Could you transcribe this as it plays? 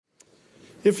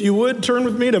If you would, turn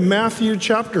with me to Matthew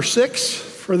chapter 6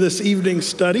 for this evening's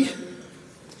study.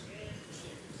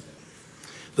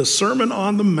 The Sermon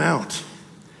on the Mount.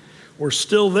 We're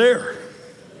still there.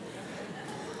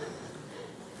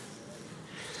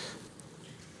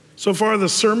 So far, the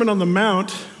Sermon on the Mount,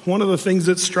 one of the things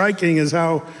that's striking is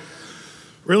how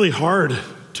really hard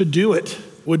to do it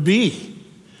would be.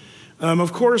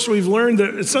 Of course, we've learned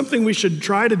that it's something we should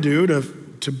try to do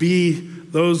to be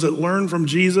those that learn from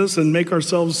Jesus and make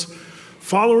ourselves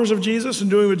followers of Jesus and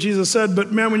doing what Jesus said.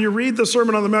 But man, when you read the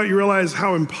Sermon on the Mount, you realize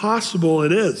how impossible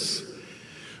it is,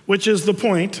 which is the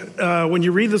point. When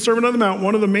you read the Sermon on the Mount,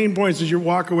 one of the main points is you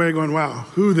walk away going, wow,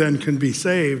 who then can be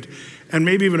saved? And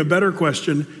maybe even a better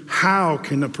question, how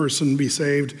can a person be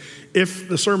saved? If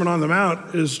the Sermon on the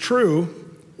Mount is true,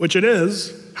 which it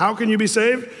is, how can you be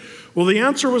saved? Well, the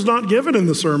answer was not given in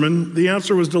the sermon. The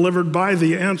answer was delivered by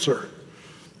the answer.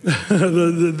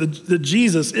 The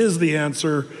Jesus is the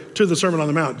answer to the Sermon on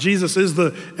the Mount. Jesus is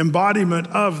the embodiment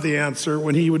of the answer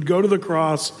when he would go to the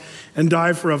cross and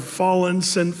die for a fallen,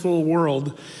 sinful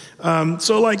world.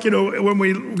 When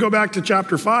we go back to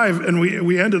chapter 5, and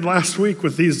we ended last week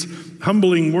with these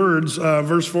humbling words,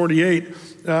 verse 48,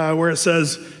 where it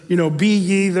says, be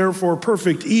ye therefore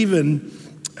perfect, even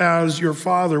as your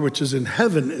Father which is in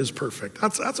heaven is perfect.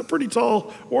 That's a pretty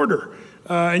tall order.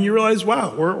 And you realize,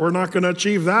 wow, we're not going to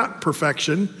achieve that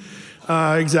perfection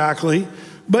exactly.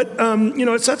 But,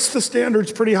 it sets the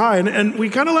standards pretty high. And we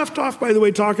kind of left off, by the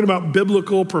way, talking about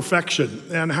biblical perfection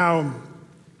and how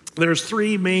there's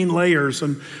three main layers.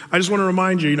 And I just want to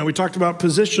remind you, we talked about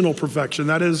positional perfection.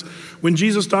 That is, when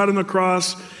Jesus died on the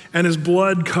cross and his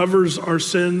blood covers our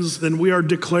sins, then we are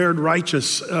declared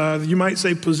righteous. You might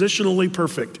say positionally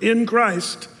perfect. In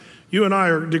Christ, you and I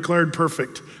are declared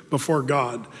perfect before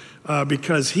God.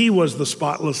 Because he was the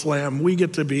spotless lamb, we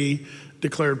get to be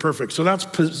declared perfect. So that's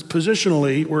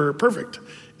positionally, we're perfect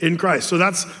in Christ. So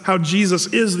that's how Jesus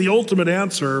is the ultimate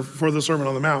answer for the Sermon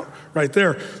on the Mount right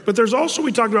there. But there's also,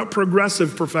 we talked about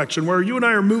progressive perfection, where you and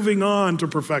I are moving on to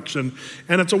perfection.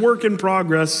 And it's a work in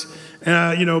progress,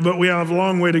 but we have a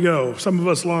long way to go. Some of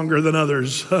us longer than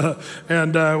others.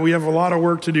 And we have a lot of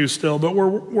work to do still. But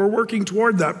we're working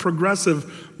toward that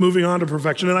progressive moving on to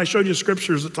perfection. And I showed you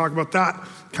scriptures that talk about that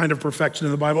kind of perfection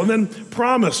in the Bible. And then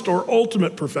promised or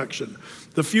ultimate perfection.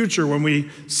 The future, when we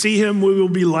see him, we will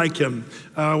be like him.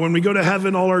 When we go to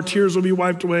heaven, all our tears will be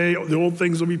wiped away. The old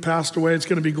things will be passed away. It's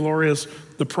going to be glorious,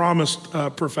 the promised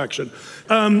perfection.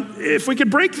 If we could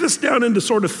break this down into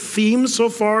sort of themes so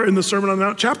far in the Sermon on the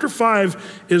Mount, chapter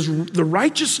 5 is the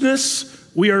righteousness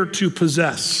we are to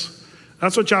possess.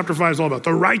 That's what chapter 5 is all about,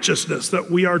 the righteousness that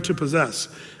we are to possess.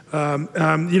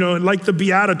 Like the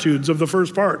Beatitudes of the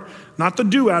first part, not the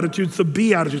do attitudes, the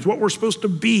be attitudes, what we're supposed to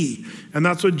be. And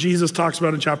that's what Jesus talks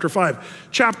about in chapter 5.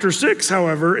 Chapter 6,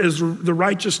 however, is the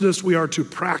righteousness we are to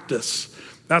practice.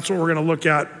 That's what we're going to look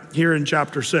at here in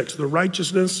chapter 6. The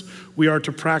righteousness we are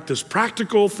to practice.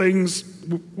 Practical things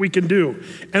we can do.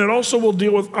 And it also will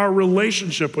deal with our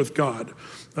relationship with God,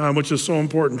 which is so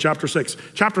important. Chapter 6.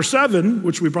 Chapter 7,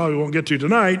 which we probably won't get to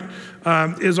tonight,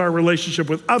 is our relationship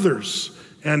with others.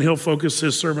 And he'll focus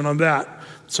his sermon on that.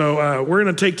 So we're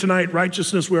going to take tonight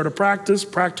righteousness we are to practice,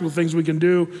 practical things we can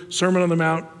do, Sermon on the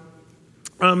Mount.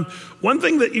 One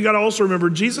thing that you got to also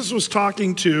remember, Jesus was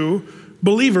talking to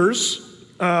believers.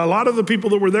 A lot of the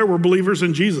people that were there were believers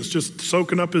in Jesus, just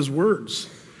soaking up his words.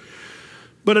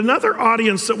 But another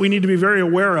audience that we need to be very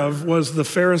aware of was the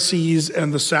Pharisees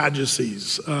and the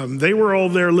Sadducees. They were all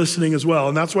there listening as well,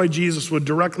 and that's why Jesus would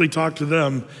directly talk to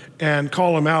them and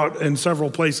call them out in several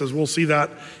places. We'll see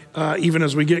that even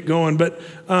as we get going. But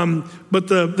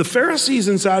the Pharisees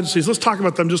and Sadducees, let's talk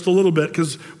about them just a little bit,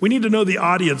 because we need to know the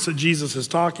audience that Jesus is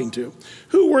talking to.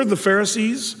 Who were the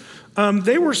Pharisees?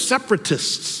 They were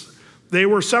separatists. They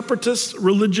were separatists,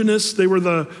 religionists. They were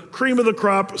the cream of the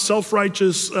crop,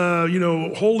 self-righteous,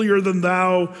 holier than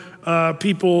thou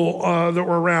people that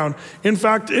were around. In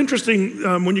fact, interesting,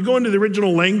 when you go into the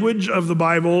original language of the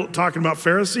Bible, talking about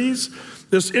Pharisees,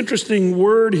 this interesting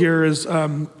word here is,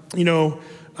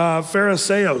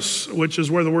 Phariseos, which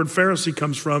is where the word Pharisee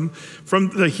comes from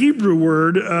the Hebrew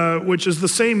word, which is the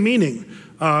same meaning,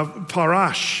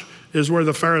 parash. Is where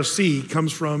the Pharisee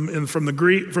comes from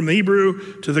the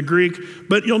Hebrew to the Greek.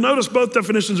 But you'll notice both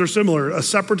definitions are similar. A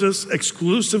separatist,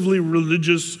 exclusively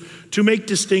religious, to make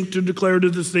distinct, to declare,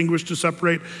 to distinguish, to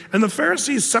separate. And the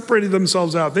Pharisees separated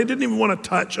themselves out. They didn't even want to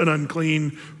touch an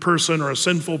unclean person or a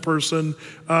sinful person.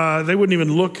 They wouldn't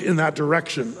even look in that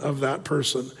direction of that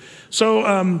person. So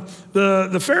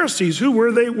the Pharisees, who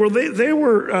were they? Well, they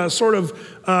were sort of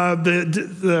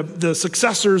the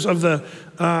successors of the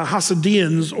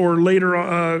Hasidians, or later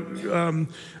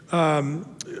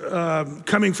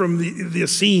coming from the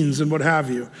Essenes and what have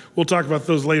you. We'll talk about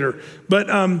those later. But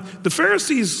the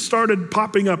Pharisees started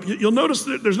popping up. You'll notice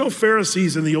that there's no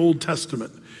Pharisees in the Old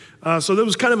Testament. So that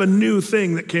was kind of a new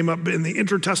thing that came up in the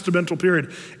intertestamental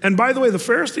period. And by the way, the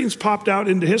Pharisees popped out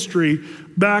into history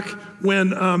back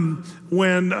when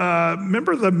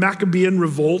remember the Maccabean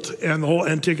revolt and the whole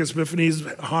Antiochus Epiphanes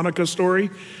Hanukkah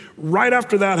story? Right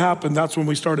after that happened, that's when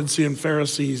we started seeing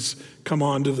Pharisees come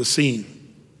onto the scene.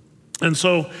 And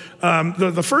so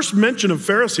the first mention of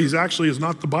Pharisees actually is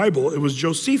not the Bible. It was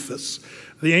Josephus,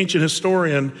 the ancient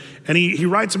historian, and he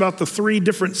writes about the three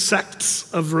different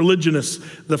sects of religionists: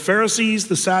 the Pharisees,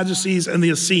 the Sadducees, and the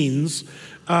Essenes.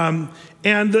 And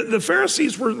the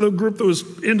Pharisees were the group that was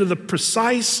into the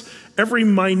precise, every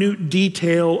minute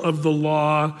detail of the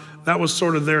law. That was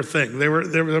sort of their thing. They were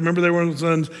the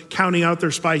ones counting out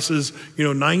their spices.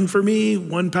 9 for me,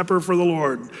 1 pepper for the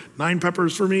Lord. 9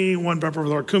 peppers for me, 1 pepper for the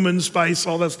Lord. Cumin, spice,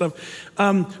 all that stuff.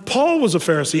 Paul was a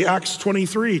Pharisee. Acts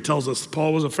 23 tells us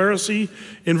Paul was a Pharisee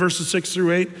in verses 6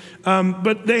 through 8.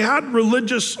 But they had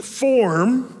religious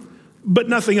form, but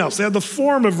nothing else. They had the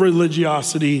form of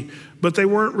religiosity, but they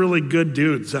weren't really good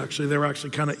dudes, actually. They were actually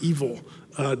kind of evil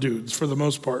dudes for the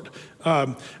most part.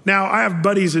 Now, I have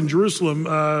buddies in Jerusalem,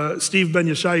 Steve Ben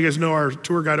Yeshai, you guys know our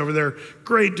tour guide over there,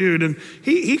 great dude, and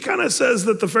he kind of says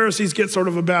that the Pharisees get sort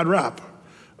of a bad rap.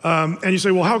 And you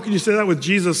say, well, how can you say that with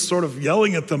Jesus sort of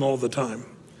yelling at them all the time?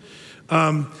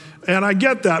 And I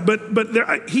get that,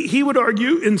 but he would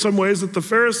argue in some ways that the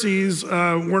Pharisees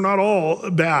were not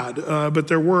all bad, but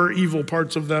there were evil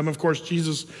parts of them. Of course,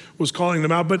 Jesus was calling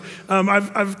them out. But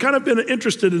I've kind of been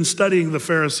interested in studying the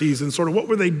Pharisees and sort of what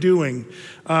were they doing.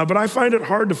 But I find it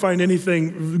hard to find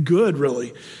anything good,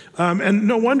 really. And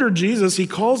no wonder Jesus, he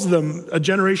calls them a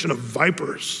generation of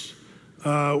vipers.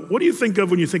 What do you think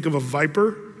of when you think of a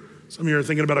viper? Some of you are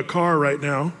thinking about a car right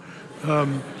now.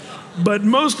 But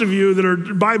most of you that are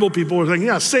Bible people are thinking,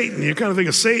 yeah, Satan. You kind of think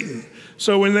of Satan.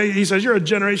 So when he says you're a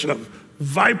generation of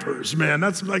vipers, man,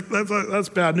 that's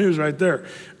bad news right there.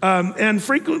 And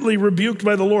frequently rebuked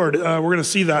by the Lord. We're going to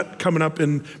see that coming up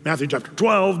in Matthew chapter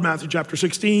 12, Matthew chapter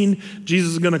 16.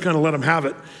 Jesus is going to kind of let them have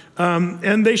it.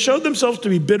 And they showed themselves to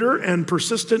be bitter and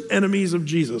persistent enemies of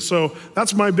Jesus. So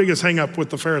that's my biggest hang up with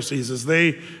the Pharisees, is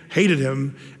they hated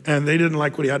him and they didn't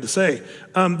like what he had to say.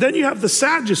 Then you have the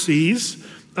Sadducees,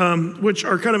 which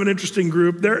are kind of an interesting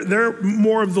group. They're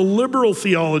more of the liberal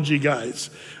theology guys.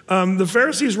 The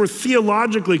Pharisees were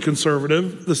theologically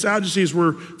conservative. The Sadducees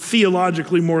were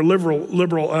theologically more liberal.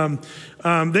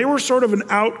 They were sort of an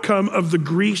outcome of the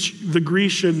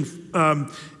Grecian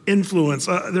influence.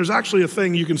 There's actually a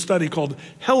thing you can study called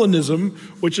Hellenism,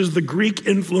 which is the Greek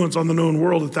influence on the known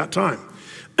world at that time.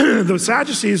 The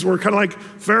Sadducees were kind of like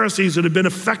Pharisees that had been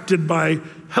affected by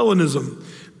Hellenism.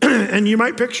 And you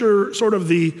might picture sort of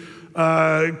the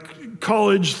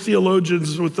college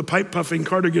theologians with the pipe-puffing,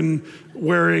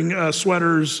 cardigan-wearing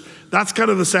sweaters. That's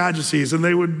kind of the Sadducees, and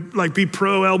they would like be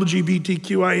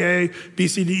pro-LGBTQIA,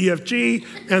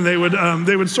 BCDEFG, and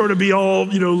they would sort of be all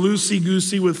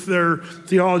loosey-goosey with their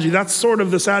theology. That's sort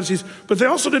of the Sadducees. But they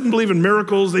also didn't believe in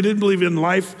miracles. They didn't believe in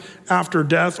life after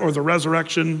death or the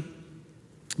resurrection.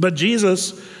 But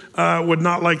Jesus would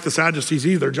not like the Sadducees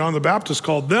either. John the Baptist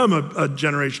called them a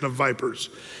generation of vipers.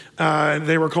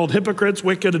 They were called hypocrites,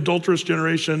 wicked, adulterous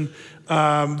generation.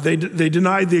 They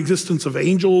denied the existence of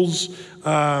angels.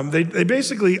 They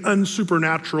basically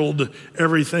unsupernaturaled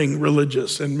everything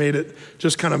religious and made it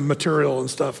just kind of material and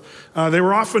stuff. They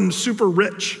were often super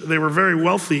rich. They were very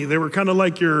wealthy. They were kind of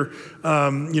like your,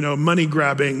 money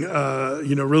grabbing,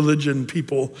 religion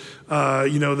people,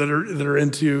 that are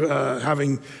into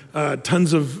having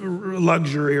tons of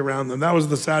luxury around them. That was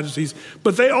the Sadducees.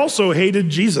 But they also hated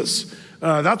Jesus.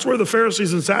 That's where the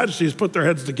Pharisees and Sadducees put their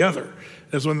heads together,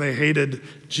 is when they hated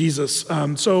Jesus.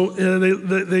 So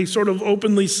they sort of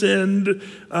openly sinned.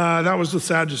 That was the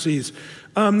Sadducees.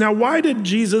 Now, why did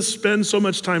Jesus spend so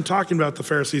much time talking about the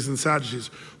Pharisees and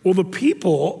Sadducees? Well, the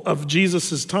people of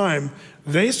Jesus' time,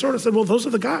 they sort of said, well, those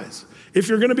are the guys. If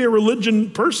you're going to be a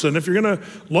religion person, if you're going to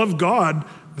love God,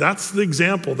 that's the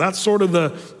example. That's sort of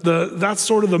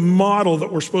the model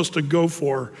that we're supposed to go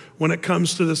for when it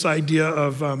comes to this idea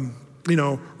of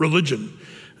religion.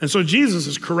 And so Jesus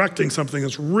is correcting something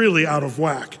that's really out of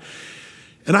whack.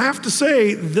 And I have to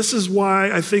say, this is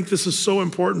why I think this is so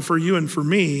important for you and for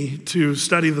me to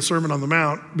study the Sermon on the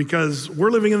Mount, because we're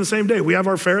living in the same day. We have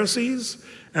our Pharisees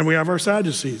and we have our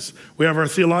Sadducees. We have our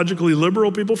theologically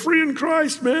liberal people, free in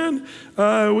Christ, man.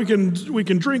 We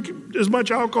can drink as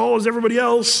much alcohol as everybody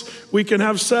else. We can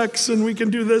have sex and we can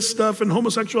do this stuff. And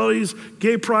homosexuality is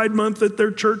Gay Pride Month at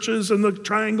their churches, and the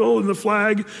triangle and the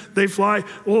flag, they fly.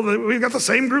 Well, we've got the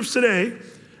same groups today.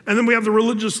 And then we have the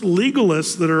religious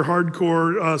legalists that are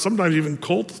hardcore, sometimes even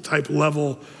cult type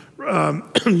level,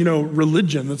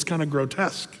 religion that's kind of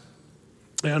grotesque.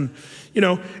 And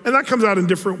that comes out in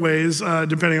different ways,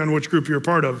 depending on which group you're a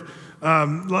part of.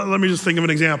 Let me just think of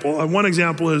an example. One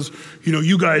example is,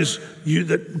 you guys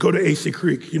that go to Athey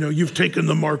Creek, you've taken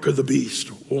the mark of the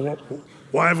beast. Well,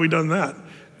 why have we done that?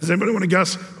 Does anybody want to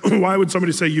guess why would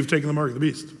somebody say you've taken the mark of the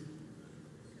beast?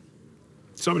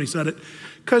 Somebody said it.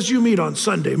 Because you meet on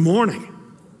Sunday morning.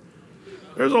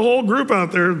 There's a whole group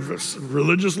out there,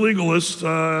 religious legalists,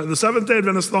 the Seventh-day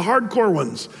Adventists, the hardcore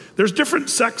ones. There's different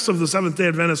sects of the Seventh-day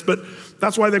Adventists, but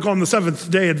that's why they call them the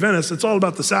Seventh-day Adventists. It's all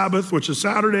about the Sabbath, which is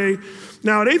Saturday.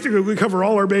 Now at Athey Creek, we cover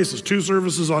all our bases. 2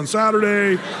 services on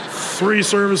Saturday, 3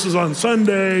 services on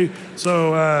Sunday.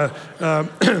 So,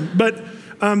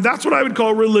 that's what I would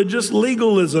call religious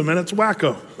legalism, and it's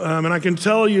wacko. And I can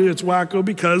tell you it's wacko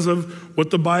because of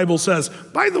what the Bible says.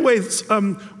 By the way,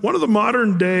 one of the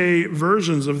modern day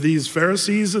versions of these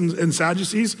Pharisees and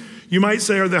Sadducees, you might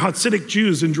say, are the Hasidic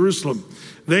Jews in Jerusalem.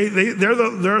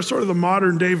 They're sort of the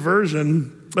modern day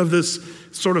version of this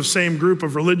sort of same group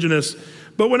of religionists.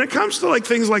 But when it comes to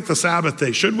things like the Sabbath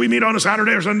day, should we meet on a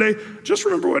Saturday or Sunday? Just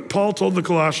remember what Paul told the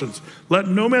Colossians. Let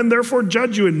no man therefore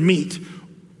judge you in meat.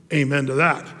 Amen to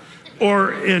that.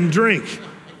 Or in drink,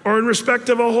 or in respect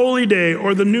of a holy day,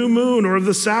 or the new moon, or of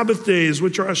the Sabbath days,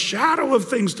 which are a shadow of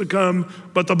things to come,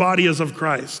 but the body is of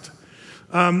Christ.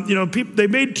 They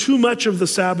made too much of the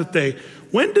Sabbath day.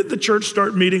 When did the church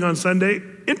start meeting on Sunday?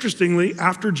 Interestingly,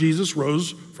 after Jesus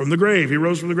rose from the grave. He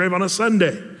rose from the grave on a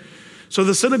Sunday. So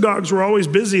the synagogues were always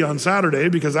busy on Saturday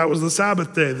because that was the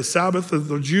Sabbath day. The Sabbath,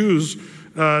 the Jews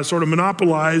sort of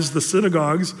monopolized the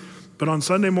synagogues. But on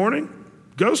Sunday morning,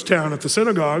 ghost town at the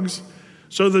synagogues.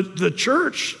 So the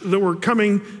church that were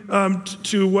coming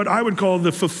to what I would call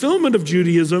the fulfillment of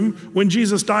Judaism when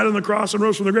Jesus died on the cross and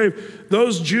rose from the grave,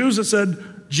 those Jews that said,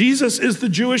 Jesus is the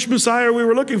Jewish Messiah we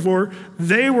were looking for,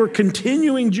 they were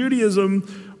continuing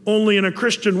Judaism only in a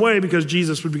Christian way because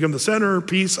Jesus would become the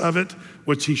centerpiece of it,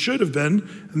 which he should have been.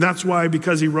 And that's why,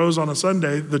 because he rose on a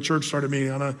Sunday, the church started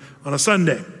meeting on a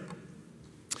Sunday.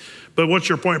 But what's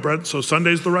your point, Brett? So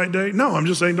Sunday's the right day? No, I'm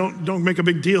just saying don't make a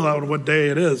big deal out of what day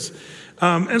it is.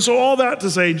 And so all that to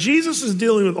say, Jesus is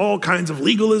dealing with all kinds of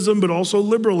legalism, but also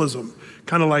liberalism,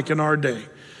 kind of like in our day.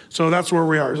 So that's where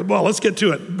we are. Well, let's get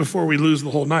to it before we lose the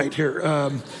whole night here.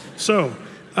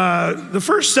 The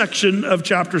first section of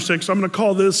chapter 6, I'm going to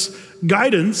call this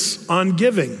Guidance on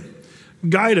Giving.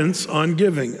 Guidance on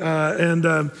Giving.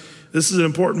 This is an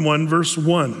important one, verse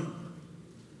 1.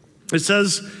 It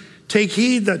says, take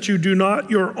heed that you do not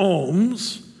your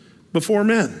alms before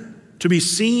men, to be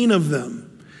seen of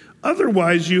them.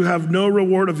 Otherwise you have no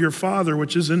reward of your Father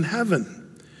which is in heaven.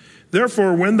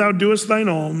 Therefore, when thou doest thine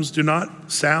alms, do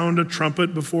not sound a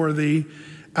trumpet before thee,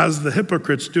 as the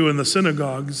hypocrites do in the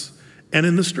synagogues and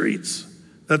in the streets,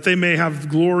 that they may have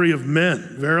glory of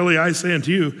men. Verily I say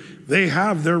unto you, they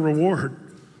have their reward.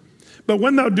 But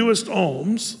when thou doest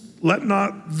alms, let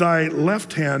not thy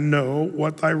left hand know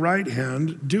what thy right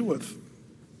hand doeth,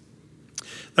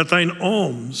 that thine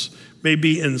alms may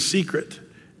be in secret,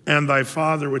 and thy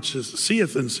Father which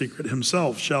seeth in secret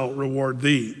himself shall reward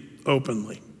thee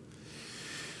openly.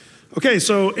 Okay,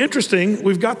 so interesting.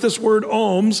 We've got this word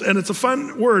alms, and it's a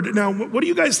fun word. Now, what do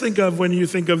you guys think of when you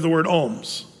think of the word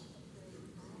alms?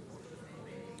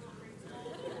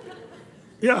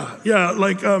 Yeah,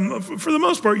 for the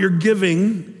most part, you're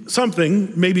giving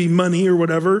something, maybe money or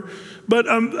whatever, but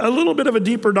a little bit of a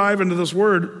deeper dive into this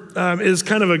word is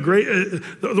kind of a great,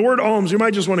 the word alms, you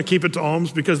might just want to keep it to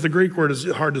alms because the Greek word is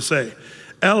hard to say.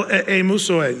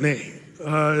 El-e-musone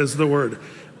is the word.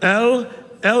 El-e-musone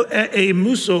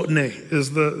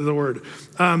is the word,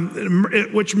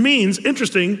 which means,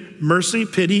 interesting, mercy,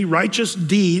 pity, righteous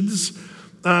deeds,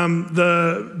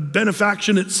 the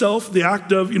benefaction itself, the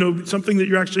act of, something that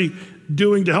you're actually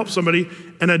doing to help somebody,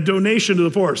 and a donation to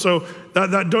the poor. So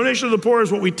that donation to the poor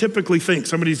is what we typically think.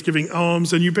 Somebody's giving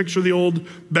alms, and you picture the old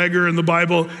beggar in the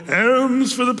Bible,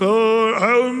 alms for the poor,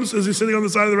 alms, as he's sitting on the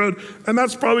side of the road. And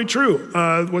that's probably true,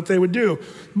 what they would do.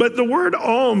 But the word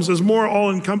alms is more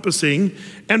all-encompassing.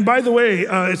 And by the way,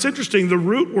 it's interesting, the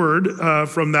root word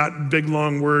from that big,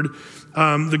 long word,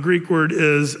 the Greek word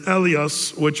is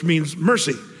elios, which means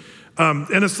mercy.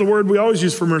 And it's the word we always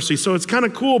use for mercy. So it's kind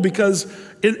of cool because,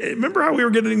 remember how we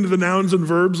were getting into the nouns and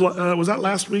verbs? Was that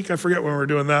last week? I forget when we were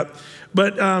doing that.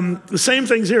 But the same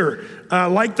thing's here.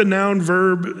 Like the noun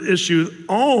verb issue,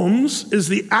 alms is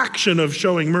the action of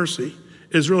showing mercy,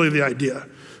 is really the idea.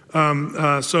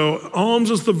 So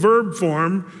alms is the verb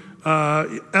form.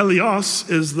 Elios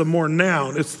is the more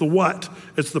noun. It's the what.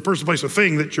 It's the person, place, or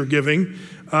thing that you're giving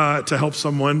to help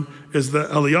someone is the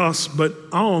Elios, but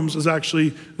alms is actually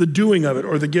the doing of it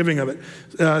or the giving of it,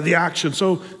 the action.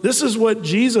 So this is what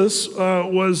Jesus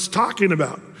was talking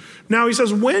about. Now he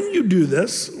says, when you do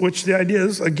this, which the idea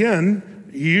is, again,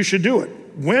 you should do it.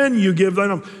 When you give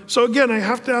thine alms. So again, I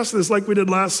have to ask this like we did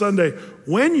last Sunday.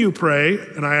 When you pray,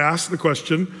 and I asked the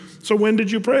question, so when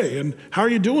did you pray? And how are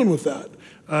you doing with that?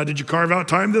 Did you carve out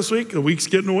time this week? The week's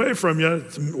getting away from you.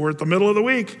 We're at the middle of the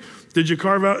week. Did you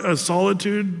carve out a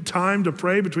solitude time to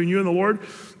pray between you and the Lord?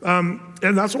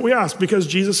 And that's what we ask, because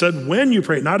Jesus said, when you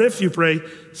pray, not if you pray.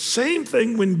 Same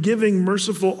thing when giving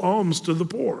merciful alms to the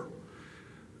poor.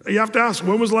 You have to ask,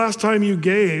 when was the last time you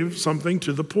gave something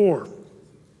to the poor?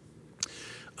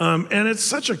 And it's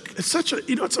such a,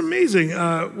 it's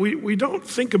amazing. We don't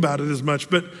think about it as much,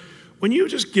 but when you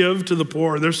just give to the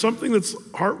poor, there's something that's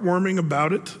heartwarming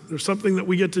about it. There's something that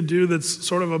we get to do that's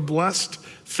sort of a blessed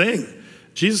thing.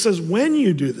 Jesus says, when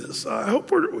you do this, I hope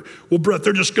well, Brett,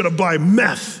 they're just going to buy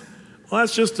meth. Well,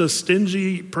 that's just a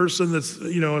stingy person that's,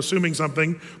 assuming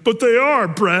something. But they are,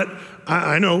 Brett.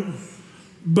 I know.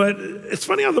 But it's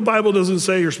funny how the Bible doesn't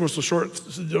say you're supposed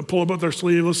to pull up their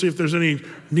sleeve. Let's see if there's any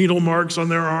needle marks on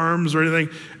their arms or anything.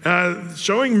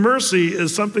 Showing mercy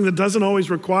is something that doesn't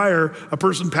always require a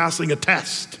person passing a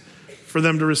test for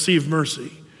them to receive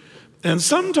mercy. And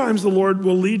sometimes the Lord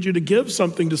will lead you to give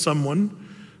something to someone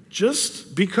just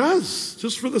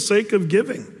for the sake of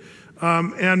giving.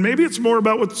 And maybe it's more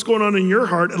about what's going on in your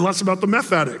heart and less about the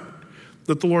meth addict,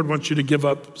 that the Lord wants you to give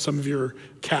up some of your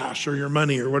cash or your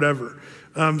money or whatever.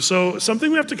 So something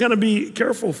we have to kind of be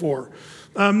careful for.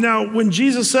 Now, when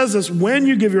Jesus says this, when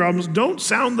you give your alms, don't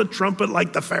sound the trumpet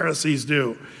like the Pharisees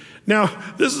do. Now,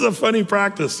 this is a funny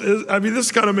practice.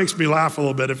 This kind of makes me laugh a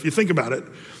little bit if you think about it.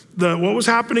 What was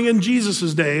happening in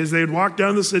Jesus' day is they'd walk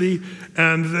down the city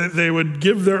and they would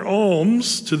give their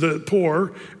alms to the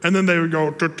poor, and then they would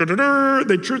go,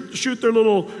 they'd shoot their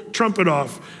little trumpet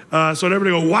off. So everybody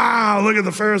go, wow, look at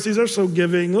the Pharisees, they're so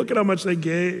giving. Look at how much they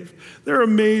gave. They're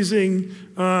amazing.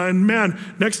 And man,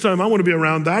 next time I want to be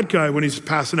around that guy when he's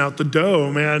passing out the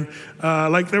dough, man.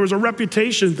 Like there was a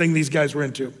reputation thing these guys were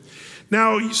into.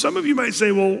 Now, some of you might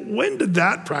say, well, when did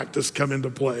that practice come into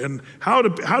play? And how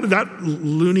did that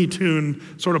Looney Tune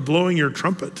sort of blowing your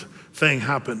trumpet thing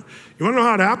happen? You want to know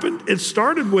how it happened? It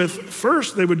started with,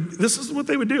 first, this is what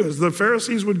they would do, is the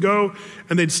Pharisees would go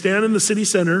and they'd stand in the city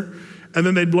center, and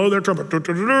then they'd blow their trumpet,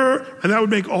 and that would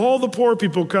make all the poor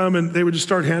people come, and they would just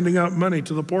start handing out money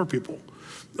to the poor people.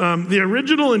 The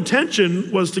original intention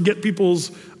was to get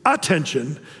people's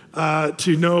attention,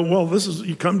 to know, well,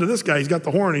 you come to this guy, he's got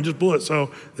the horn, he just blew it,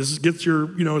 so gets your,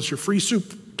 it's your free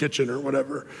soup kitchen or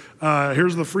whatever.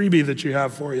 Here's the freebie that you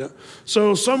have for you.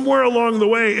 So somewhere along the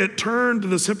way, it turned to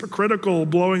this hypocritical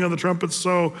blowing of the trumpets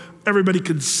so everybody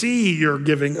could see your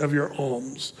giving of your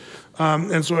alms.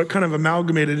 And so it kind of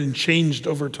amalgamated and changed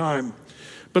over time.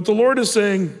 But the Lord is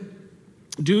saying,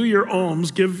 do your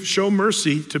alms, show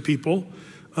mercy to people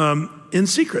in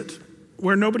secret,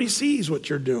 where nobody sees what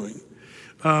you're doing.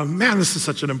 Man, this is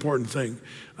such an important thing.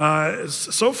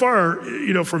 So far,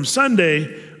 from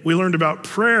Sunday, we learned about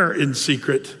prayer in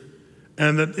secret,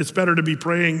 and that it's better to be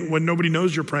praying when nobody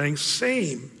knows you're praying.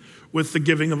 Same with the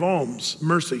giving of alms,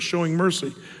 mercy, showing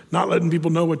mercy, not letting people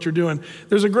know what you're doing.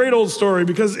 There's a great old story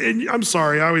because, I'm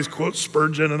sorry, I always quote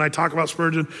Spurgeon and I talk about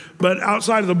Spurgeon, but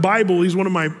outside of the Bible, he's one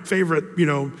of my favorite,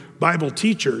 Bible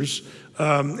teachers.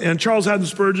 And Charles Haddon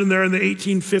Spurgeon there in the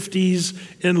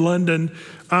 1850s in London.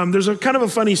 There's a kind of a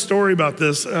funny story about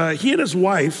this. He and his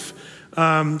wife,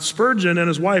 Spurgeon and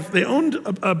his wife, they owned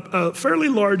a fairly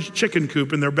large chicken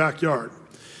coop in their backyard.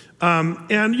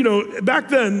 And back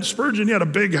then, Spurgeon, he had a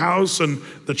big house, and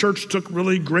the church took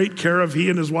really great care of he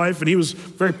and his wife, and he was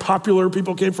very popular.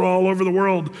 People came from all over the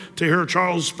world to hear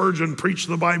Charles Spurgeon preach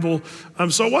the Bible.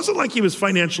 So it wasn't like he was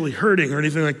financially hurting or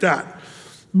anything like that.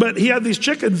 But he had these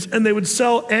chickens, and they would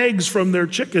sell eggs from their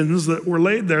chickens that were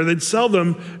laid there. They'd sell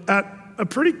them at a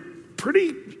pretty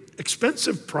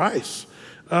expensive price.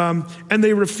 And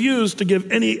they refused to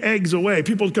give any eggs away.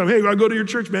 People would come, hey, I'll go to your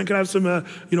church, man. Can I have some,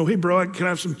 hey, bro, can I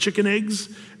have some chicken eggs?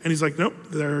 And he's like, nope,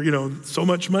 they're, so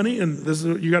much money, and this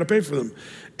is, you got to pay for them.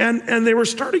 And they were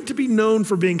starting to be known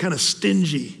for being kind of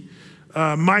stingy,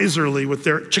 miserly with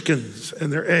their chickens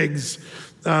and their eggs.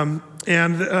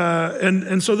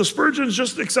 And so the Spurgeons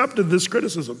just accepted this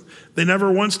criticism. They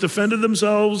never once defended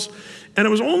themselves. And it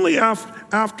was only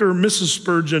after Mrs.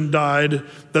 Spurgeon died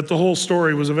that the whole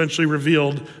story was eventually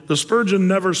revealed. The Spurgeon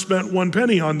never spent one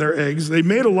penny on their eggs. They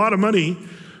made a lot of money,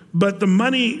 but the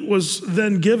money was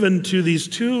then given to these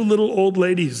two little old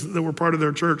ladies that were part of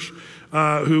their church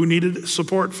who needed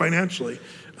support financially.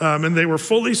 And they were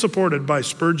fully supported by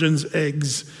Spurgeon's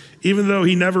eggs. Even though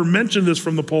he never mentioned this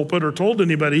from the pulpit or told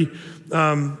anybody,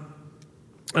 that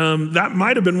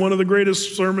might have been one of the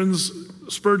greatest sermons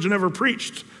Spurgeon ever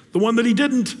preached. The one that he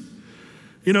didn't,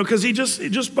 because he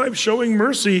just by showing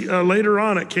mercy, later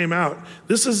on it came out.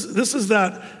 This is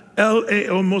that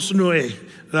limosnoe,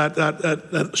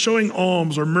 that showing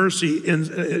alms or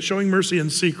mercy, showing mercy in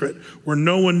secret, where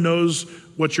no one knows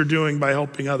what you're doing by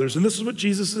helping others. And this is what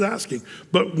Jesus is asking.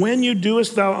 But when you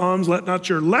doest thou alms, let not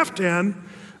your left hand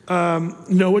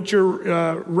know what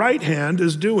your right hand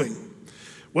is doing.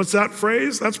 What's that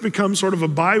phrase? That's become sort of a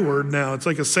byword now. It's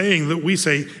like a saying that we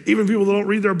say. Even people that don't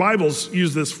read their Bibles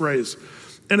use this phrase.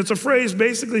 And it's a phrase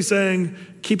basically saying,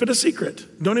 keep it a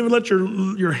secret. Don't even let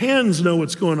your hands know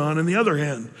what's going on in the other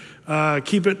hand.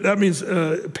 Keep it, that means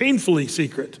painfully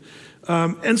secret.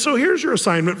 And so here's your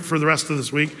assignment for the rest of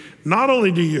this week. Not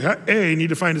only do you, need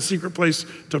to find a secret place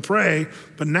to pray,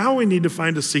 but now we need to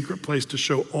find a secret place to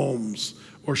show alms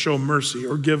or show mercy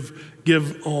or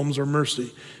give alms or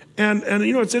mercy. And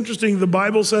it's interesting, the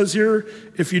Bible says here,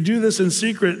 if you do this in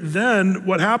secret, then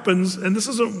what happens, and this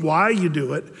isn't why you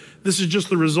do it, this is just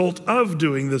the result of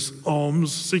doing this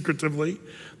alms secretively.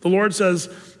 The Lord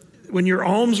says, when your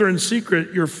alms are in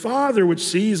secret, your Father which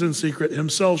sees in secret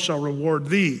himself shall reward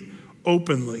thee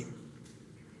openly.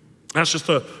 That's just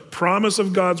a promise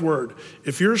of God's word.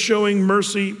 If you're showing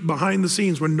mercy behind the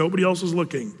scenes when nobody else is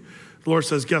looking, the Lord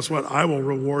says, guess what? I will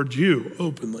reward you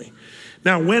openly.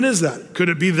 Now, when is that? Could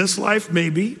it be this life?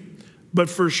 Maybe. But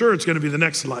for sure, it's going to be the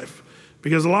next life.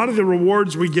 Because a lot of the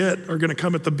rewards we get are going to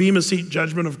come at the Bema Seat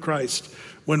judgment of Christ.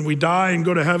 When we die and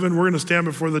go to heaven, we're going to stand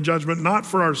before the judgment, not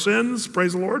for our sins,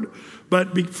 praise the Lord,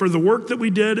 but for the work that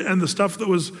we did and the stuff that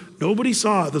was nobody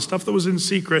saw, the stuff that was in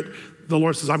secret. The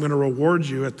Lord says, I'm going to reward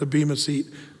you at the Bema Seat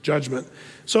judgment.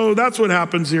 So that's what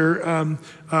happens here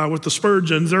with the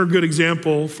Spurgeons. They're a good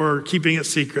example for keeping it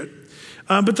secret.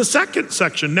 But the second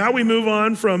section, now we move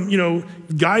on from,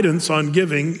 guidance on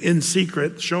giving in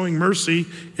secret, showing mercy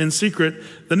in secret.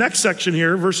 The next section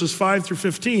here, verses 5 through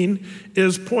 15,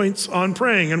 is points on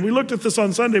praying. And we looked at this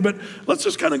on Sunday, but let's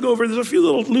just kind of go over, there's a few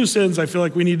little loose ends I feel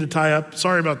like we need to tie up.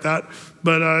 Sorry about that,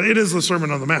 but it is the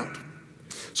Sermon on the Mount.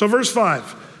 So verse 5,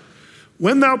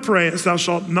 when thou prayest, thou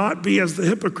shalt not be as the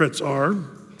hypocrites are,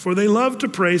 for they love to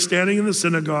pray standing in the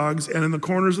synagogues and in the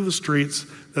corners of the streets,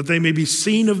 that they may be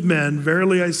seen of men.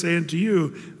 Verily I say unto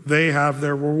you, they have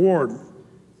their reward.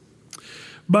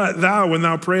 But thou, when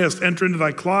thou prayest, enter into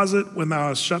thy closet. When thou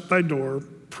hast shut thy door,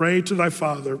 pray to thy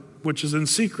Father, which is in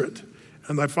secret.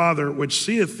 And thy Father, which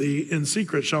seeth thee in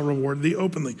secret, shall reward thee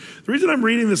openly. The reason I'm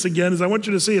reading this again is I want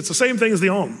you to see it's the same thing as the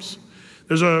alms.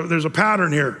 There's a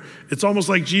pattern here. It's almost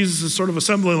like Jesus' sort of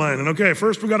assembly line. And okay,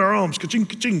 first we got our alms, ka-ching,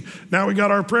 ka-ching. Now we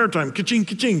got our prayer time, ka-ching,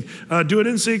 ka-ching. Do it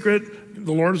in secret.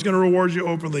 The Lord is going to reward you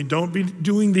openly. Don't be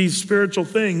doing these spiritual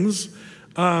things,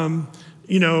 to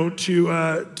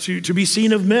be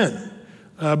seen of men,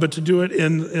 but to do it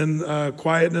in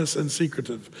quietness and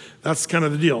secretive. That's kind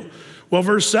of the deal. Well,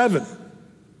 verse 7.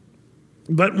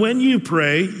 But when you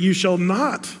pray, you shall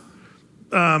not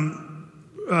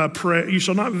verse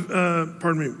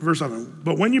 7.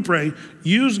 But when you pray,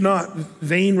 use not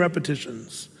vain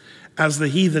repetitions as the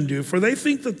heathen do, for they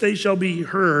think that they shall be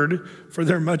heard for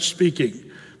their much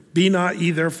speaking. Be not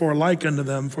ye therefore like unto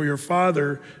them, for your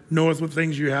Father knoweth what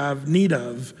things you have need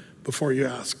of before you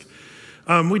ask.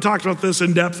 We talked about this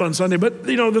in depth on Sunday, but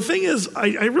the thing is,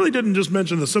 I really didn't just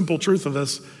mention the simple truth of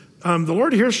this. The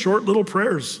Lord hears short little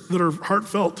prayers that are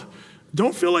heartfelt.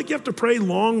 Don't feel like you have to pray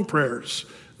long prayers.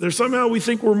 There's somehow we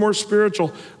think we're more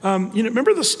spiritual.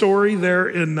 Remember the story there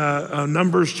in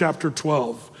Numbers chapter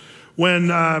 12 when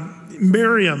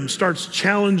Miriam starts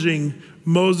challenging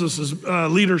Moses'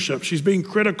 leadership. She's being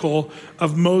critical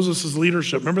of Moses'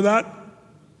 leadership. Remember that?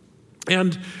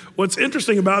 And what's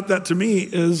interesting about that to me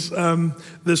is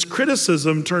this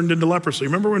criticism turned into leprosy.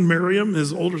 Remember when Miriam,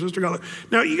 his older sister, got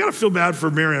now you got to feel bad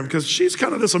for Miriam because she's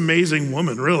kind of this amazing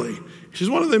woman, really. She's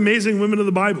one of the amazing women of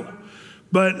the Bible.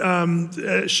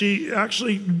 But she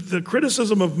actually, the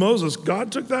criticism of Moses,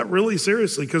 God took that really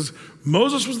seriously because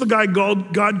Moses was the guy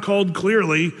God called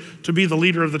clearly to be the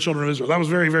leader of the children of Israel. That was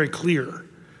very, very clear.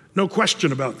 No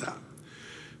question about that.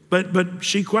 But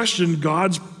she questioned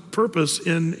God's purpose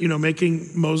in making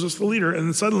Moses the leader, and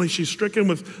then suddenly she's stricken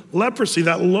with leprosy,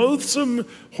 that loathsome,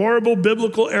 horrible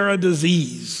biblical era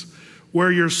disease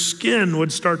where your skin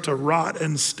would start to rot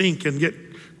and stink and get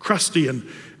crusty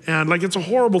and like it's a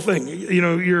horrible thing.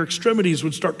 Your extremities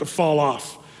would start to fall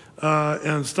off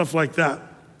and stuff like that.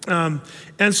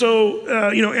 And so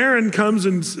Aaron comes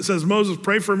and says, Moses,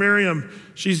 pray for Miriam.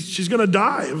 She's going to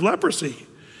die of leprosy.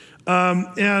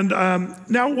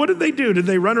 Now, what did they do? Did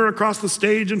they run her across the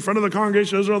stage in front of the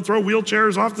congregation of Israel, throw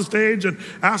wheelchairs off the stage and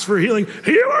ask for healing?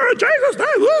 Heal her in Jesus' name,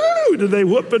 woo! Did they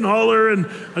whoop and holler and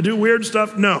do weird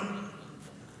stuff? No.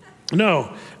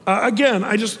 Again,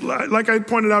 like I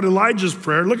pointed out, Elijah's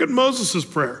prayer, look at Moses'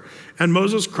 prayer. And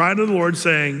Moses cried to the Lord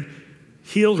saying,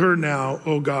 heal her now,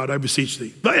 O God, I beseech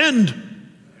thee. The end.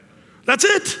 That's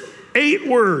it. 8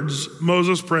 words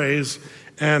Moses prays,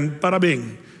 and bada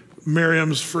bing.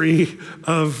 Miriam's free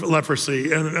of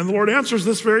leprosy. And the Lord answers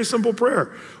this very simple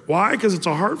prayer. Why? Because it's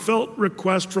a heartfelt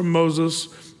request from Moses,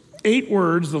 8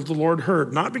 words that the Lord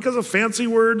heard. Not because of fancy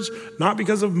words, not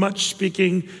because of much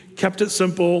speaking, kept it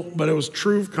simple, but it was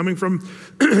true coming from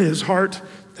his heart,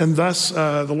 and thus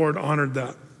the Lord honored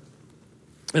that.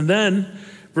 And then,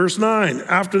 verse 9,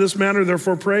 after this manner,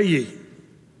 therefore pray ye.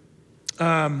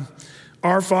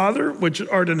 Our Father, which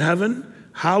art in heaven,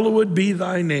 hallowed be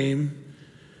thy name.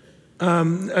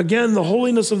 Again, the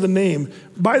holiness of the name.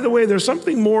 By the way, there's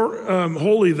something more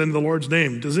holy than the Lord's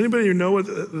name. Does anybody know what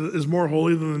is more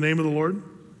holy than the name of the Lord?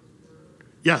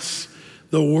 Yes,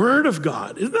 the Word of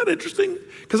God. Isn't that interesting?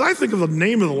 Because I think of the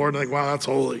name of the Lord and I think, wow, that's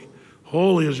holy.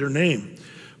 Holy is your name.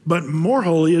 But more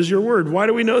holy is your word. Why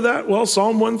do we know that? Well,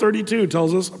 Psalm 132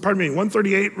 tells us,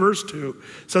 138 verse 2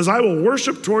 says, I will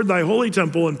worship toward thy holy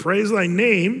temple and praise thy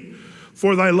name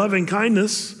for thy loving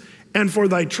kindness and for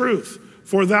thy truth.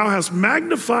 For thou hast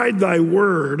magnified thy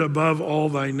word above all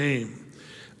thy name.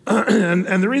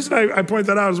 And the reason I point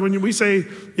that out is when we say,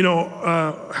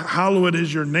 hallowed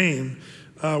is your name,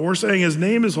 we're saying his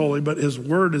name is holy, but his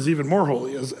word is even more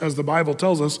holy, as the Bible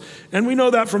tells us. And we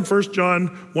know that from 1 John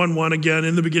 1:1 again.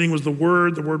 In the beginning was the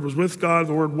Word was with God,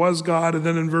 the Word was God. And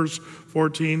then in verse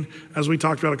 14, as we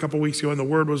talked about a couple weeks ago, and the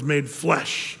Word was made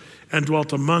flesh and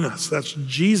dwelt among us. That's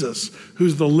Jesus,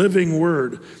 who's the living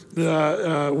Word,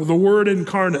 the Word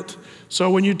incarnate. So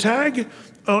when you tag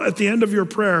at the end of your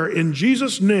prayer, in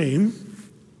Jesus' name,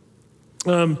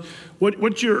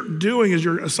 what you're doing is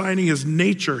you're assigning his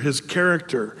nature, his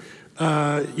character,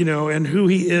 and who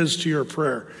he is to your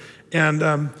prayer. And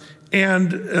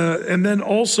then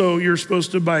also you're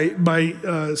supposed to,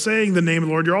 by saying the name of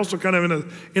the Lord, you're also kind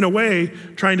of in a way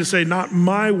trying to say, not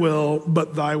my will,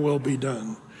 but thy will be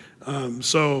done.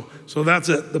 So that's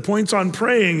it. The points on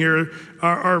praying here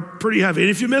are pretty heavy. And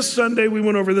if you missed Sunday, we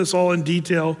went over this all in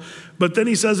detail. But then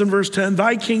he says in verse 10,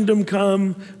 thy kingdom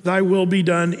come, thy will be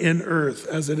done in earth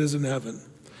as it is in heaven.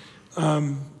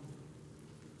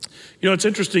 It's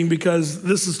interesting because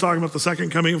this is talking about the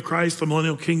second coming of Christ, the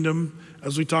millennial kingdom,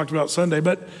 as we talked about Sunday.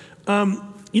 But,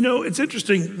 it's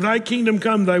interesting. Thy kingdom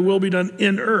come, thy will be done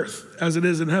in earth as it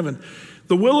is in heaven.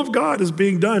 The will of God is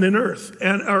being done in earth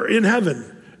or in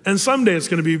heaven. And someday it's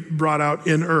going to be brought out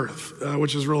in earth,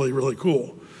 which is really, really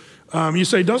cool. You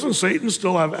say, doesn't Satan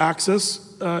still have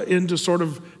access into sort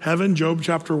of heaven, Job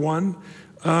chapter 1?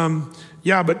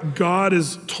 Yeah, but God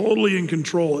is totally in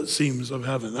control, it seems, of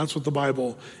heaven. That's what the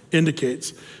Bible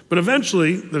indicates. But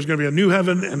eventually, there's going to be a new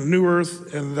heaven and a new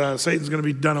earth, and Satan's going to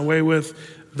be done away with.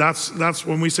 That's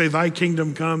when we say, thy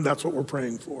kingdom come, that's what we're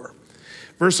praying for.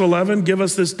 Verse 11, give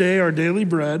us this day our daily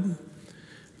bread,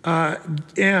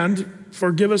 and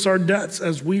forgive us our debts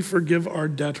as we forgive our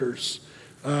debtors.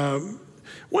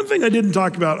 One thing I didn't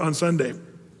talk about on Sunday,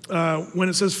 when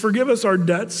it says forgive us our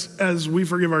debts as we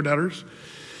forgive our debtors,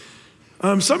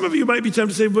 some of you might be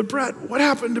tempted to say, but Brett, what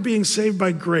happened to being saved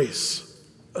by grace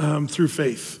through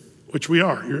faith, which we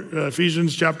are?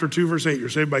 Ephesians chapter 2, verse 8, you're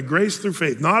saved by grace through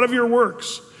faith, not of your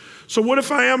works. So what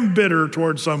if I am bitter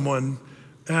towards someone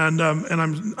and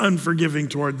I'm unforgiving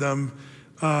toward them?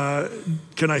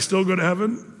 Can I still go to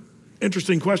heaven?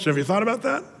 Interesting question. Have you thought about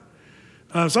that?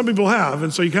 Some people have,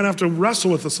 and so you kind of have to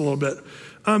wrestle with this a little bit.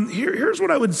 Here's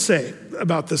what I would say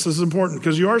about this. This is important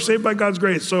because you are saved by God's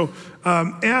grace. So,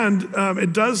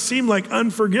 it does seem like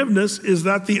unforgiveness, is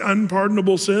that the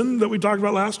unpardonable sin that we talked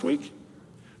about last week?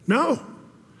 No.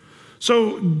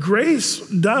 So grace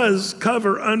does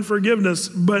cover unforgiveness,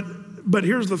 but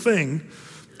here's the thing.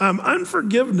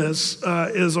 Unforgiveness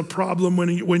is a problem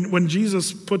when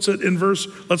Jesus puts it in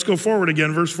let's go forward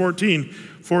again, verse 14.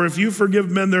 For if you forgive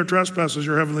men their trespasses,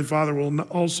 your heavenly Father will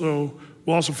also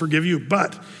forgive you.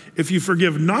 But if you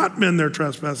forgive not men their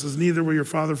trespasses, neither will your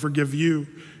Father forgive you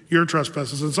your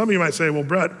trespasses. And some of you might say, well,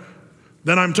 Brett,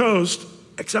 then I'm toast,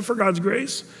 except for God's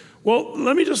grace. Well,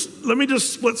 let me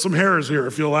just split some hairs here,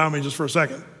 if you allow me just for a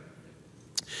second.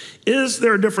 Is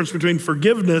there a difference between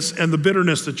forgiveness and the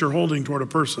bitterness that you're holding toward a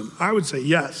person? I would say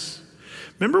yes.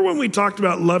 Remember when we talked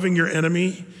about loving your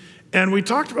enemy? And we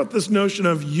talked about this notion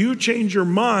of you change your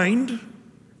mind,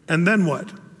 and then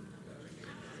what?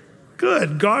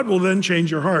 Good. God will then change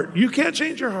your heart. You can't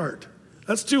change your heart.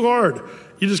 That's too hard.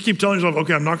 You just keep telling yourself,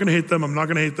 okay, I'm not going to hate them, I'm not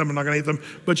going to hate them, I'm not going to hate them,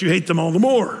 but you hate them all the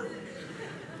more.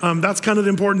 That's kind of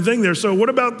the important thing there. So what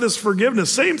about this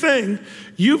forgiveness? Same thing.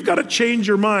 You've got to change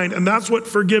your mind, and that's what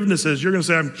forgiveness is. You're going to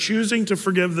say, I'm choosing to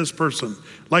forgive this person,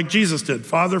 like Jesus did.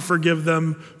 Father, forgive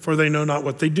them, for they know not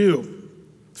what they do.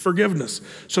 Forgiveness.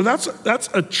 So that's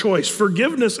a choice.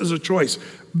 Forgiveness is a choice.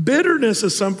 Bitterness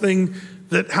is something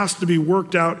that has to be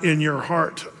worked out in your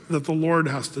heart, that the Lord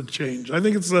has to change. I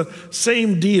think it's the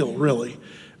same deal, really.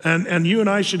 And you and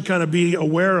I should kind of be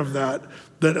aware of that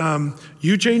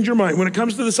you change your mind. When it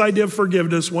comes to this idea of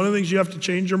forgiveness, one of the things you have to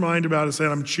change your mind about is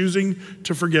saying, I'm choosing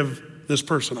to forgive this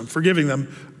person. I'm forgiving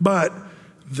them. But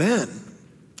then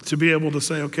to be able to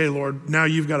say, okay, Lord, now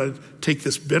you've got to take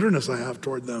this bitterness I have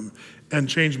toward them and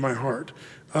change my heart.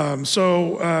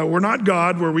 So we're not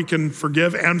God where we can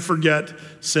forgive and forget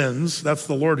sins. That's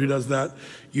the Lord who does that.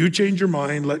 You change your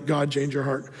mind, let God change your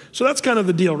heart. So that's kind of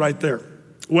the deal right there.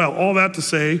 Well, all that to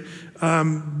say,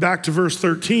 back to verse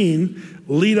 13,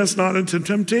 lead us not into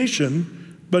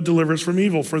temptation, but deliver us from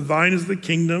evil. For thine is the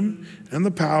kingdom and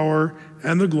the power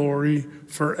and the glory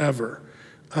forever.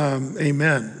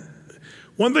 Amen.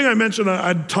 One thing I mentioned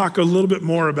I'd talk a little bit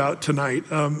more about tonight,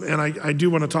 and I do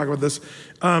want to talk about this.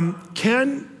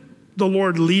 Can the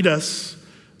Lord lead us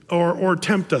or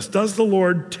tempt us? Does the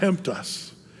Lord tempt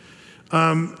us?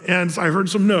 And I heard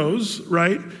some no's,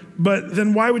 right? But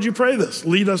then why would you pray this?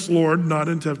 Lead us, Lord, not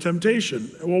into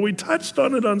temptation. Well, we touched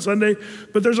on it on Sunday,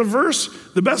 but there's a verse,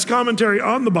 the best commentary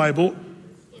on the Bible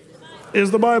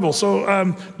is the Bible.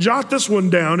 So jot this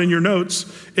one down in your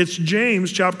notes. It's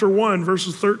James chapter 1,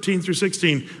 verses 13 through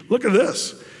 16. Look at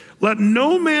this. Let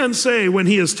no man say when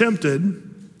he is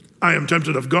tempted, I am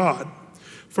tempted of God.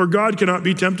 For God cannot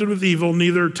be tempted with evil,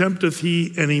 neither tempteth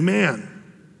he any man.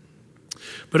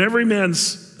 But every man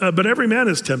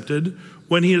is tempted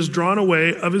when he is drawn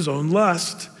away of his own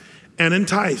lust and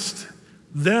enticed.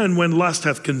 Then when lust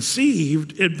hath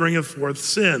conceived, it bringeth forth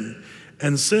sin.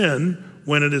 And sin,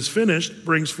 when it is finished,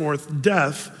 brings forth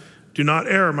death. Do not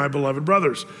err, my beloved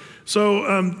brothers. So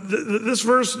this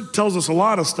verse tells us a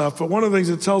lot of stuff, but one of the things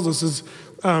it tells us is,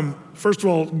 first of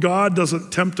all, God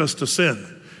doesn't tempt us to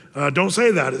sin. Don't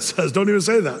say that, it says. Don't even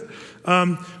say that.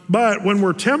 But when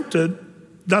we're tempted,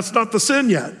 that's not the sin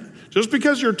yet. Just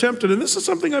because you're tempted, and this is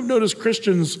something I've noticed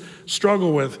Christians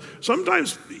struggle with.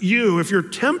 Sometimes if you're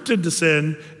tempted to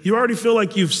sin, you already feel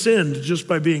like you've sinned just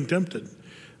by being tempted.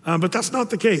 But that's not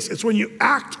the case. It's when you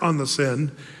act on the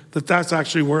sin that's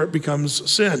actually where it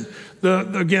becomes sin.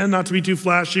 Again, not to be too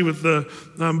flashy with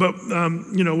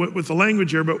with the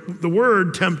language here, but the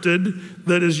word tempted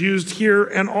that is used here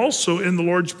and also in the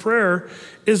Lord's Prayer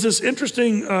is this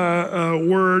interesting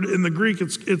word in the Greek.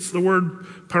 It's the word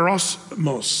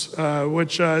parosmos,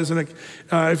 which is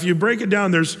if you break it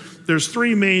down, there's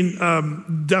three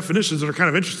main definitions that are kind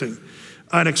of interesting.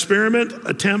 An experiment,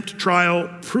 attempt,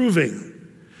 trial, proving.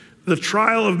 The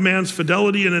trial of man's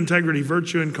fidelity and integrity,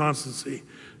 virtue and constancy.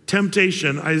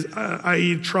 Temptation,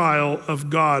 i.e. trial of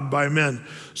God by men.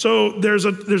 So there's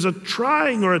a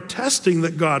trying or a testing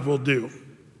that God will do.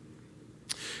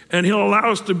 And he'll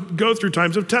allow us to go through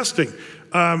times of testing.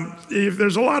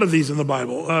 There's a lot of these in the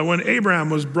Bible. When Abraham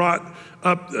was brought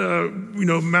up,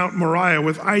 Mount Moriah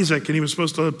with Isaac, and he was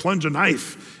supposed to plunge a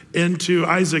knife into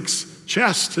Isaac's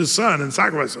chest, his son, and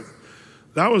sacrifice him.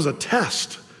 That was a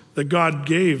test that God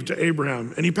gave to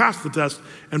Abraham, and he passed the test.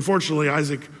 And fortunately,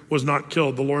 Isaac was not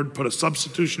killed. The Lord put a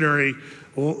substitutionary,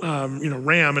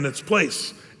 ram in its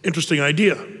place. Interesting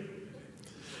idea.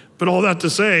 But all that to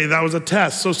say, that was a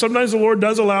test. So sometimes the Lord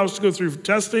does allow us to go through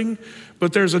testing,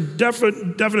 but there's a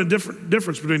definite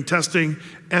difference between testing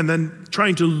and then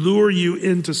trying to lure you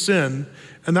into sin,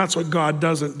 and that's what God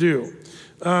doesn't do.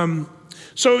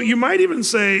 So you might even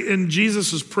say in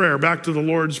Jesus' prayer, back to the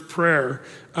Lord's Prayer,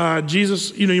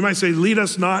 Jesus, you might say, lead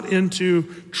us not into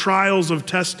trials of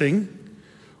testing,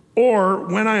 or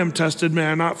when I am tested, may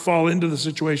I not fall into the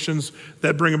situations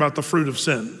that bring about the fruit of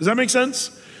sin. Does that make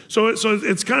sense? So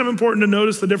it's kind of important to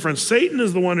notice the difference. Satan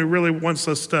is the one who really wants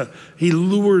us he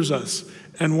lures us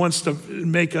and wants to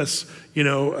make us,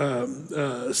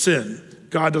 sin.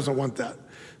 God doesn't want that.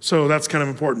 So that's kind of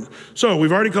important. So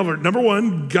we've already covered, number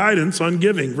 1, guidance on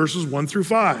giving, verses 1 through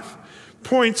 5.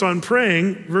 Points on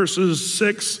praying, verses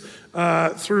 6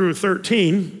 through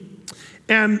 13.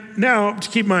 And now, to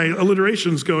keep my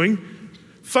alliterations going,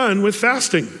 fun with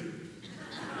fasting.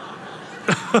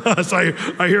 So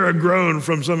I hear a groan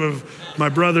from some of my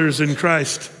brothers in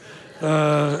Christ.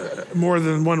 More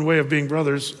than one way of being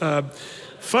brothers.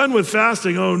 Fun with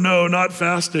fasting, oh no, not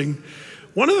fasting.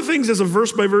 One of the things as a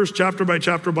verse-by-verse,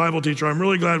 chapter-by-chapter Bible teacher, I'm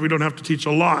really glad we don't have to teach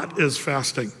a lot, is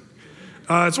fasting.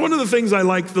 It's one of the things I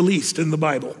like the least in the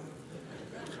Bible.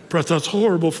 Brett, that's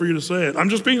horrible for you to say it. I'm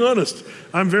just being honest.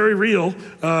 I'm very real,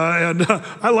 and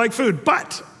I like food.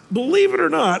 But believe it or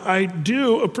not, I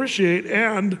do appreciate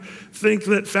and think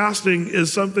that fasting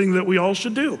is something that we all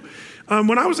should do.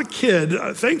 When I was a kid,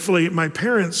 thankfully, my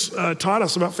parents taught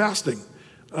us about fasting.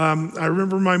 I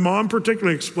remember my mom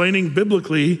particularly explaining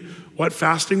biblically what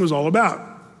fasting was all about.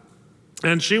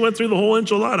 And she went through the whole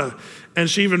enchilada. And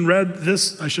she even read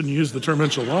this. I shouldn't use the term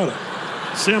enchilada.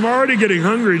 See, I'm already getting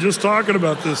hungry just talking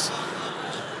about this.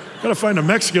 Gotta find a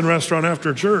Mexican restaurant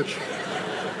after church.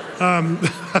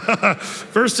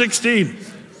 Verse 16,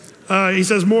 he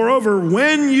says, moreover,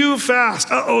 when you fast.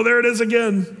 There it is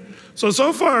again.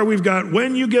 So far we've got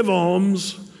when you give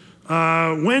alms,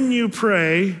 when you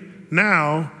pray,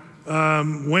 now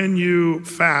when you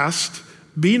fast,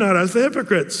 be not as the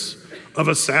hypocrites of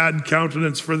a sad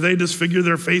countenance, for they disfigure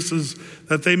their faces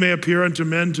that they may appear unto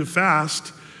men to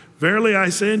fast. Verily I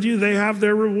say unto you, they have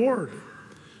their reward.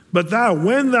 But thou,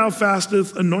 when thou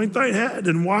fastest, anoint thy head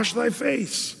and wash thy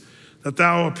face, that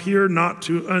thou appear not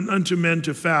unto men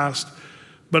to fast,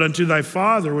 but unto thy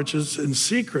Father which is in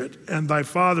secret, and thy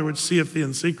Father which seeth thee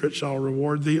in secret shall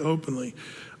reward thee openly.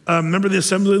 Remember the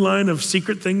assembly line of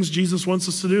secret things Jesus wants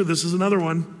us to do? This is another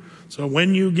one. So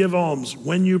when you give alms,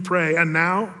 when you pray, and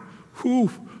now,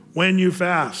 when you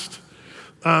fast.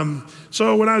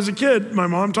 So when I was a kid, my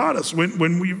mom taught us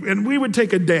when we would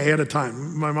take a day at a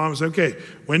time. My mom would say, okay,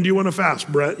 when do you want to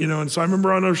fast, Brett? And so I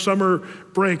remember on our summer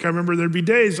break, I remember there'd be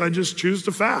days I just choose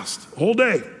to fast, whole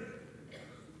day.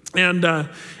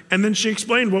 And then she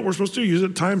explained what we're supposed to do. Use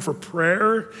it time for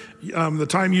prayer, the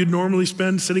time you'd normally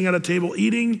spend sitting at a table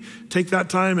eating. Take that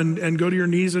time and go to your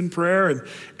knees in prayer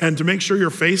and to make sure your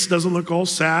face doesn't look all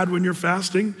sad when you're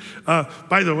fasting.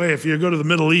 By the way, if you go to the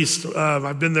Middle East,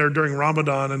 I've been there during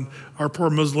Ramadan, and our poor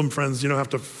Muslim friends, have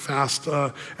to fast.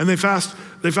 And they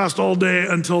fast all day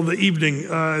until the evening,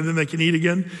 and then they can eat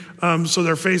again. So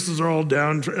their faces are all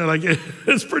down.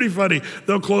 It's pretty funny.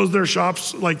 They'll close their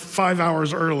shops like 5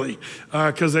 hours early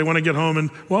because they want to get home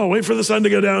and, wait for the sun to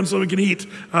go down so we can eat.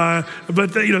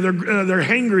 But they're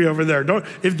hangry over there.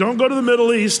 Don't go to the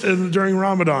Middle East during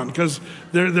Ramadan because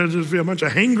there's just a bunch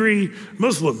of hangry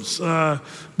Muslims.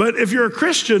 But if you're a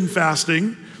Christian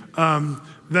fasting,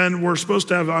 then we're supposed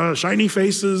to have shiny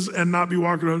faces and not be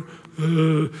walking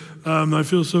around, I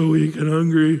feel so weak and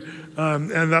hungry.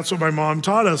 And that's what my mom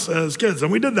taught us as kids,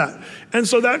 and we did that. And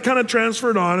so that kind of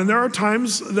transferred on, and there are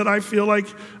times that I feel like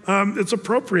it's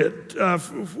appropriate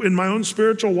in my own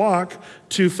spiritual walk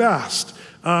to fast.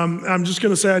 I'm just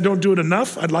going to say I don't do it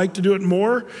enough. I'd like to do it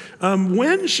more.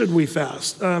 When should we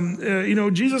fast?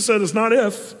 Jesus said it's not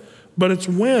if, but it's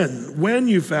when. When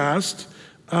you fast,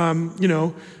 how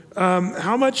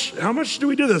much do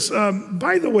we do this?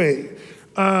 By the way,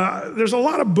 there's a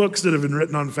lot of books that have been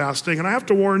written on fasting, and I have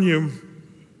to warn you,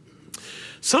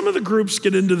 some of the groups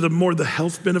get into the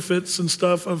health benefits and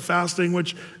stuff of fasting,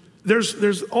 which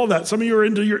there's all that. Some of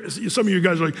you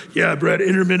guys are like, yeah, Brett,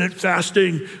 intermittent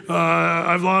fasting.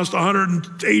 I've lost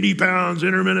 180 pounds,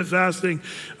 intermittent fasting.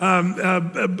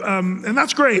 And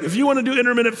that's great. If you want to do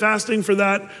intermittent fasting for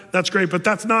that, that's great. But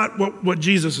that's not what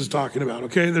Jesus is talking about,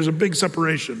 okay? There's a big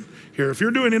separation here. If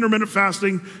you're doing intermittent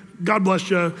fasting, God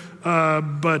bless you.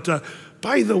 But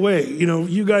by the way,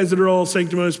 you guys that are all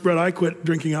sanctimonious, Brett, I quit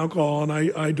drinking alcohol and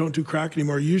I don't do crack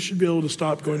anymore. You should be able to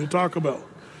stop going to Taco Bell.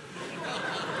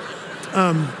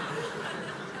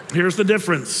 Here's the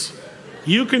difference.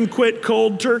 You can quit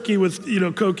cold turkey with,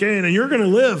 cocaine, and you're going to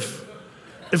live.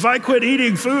 If I quit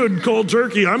eating food cold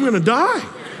turkey, I'm going to die.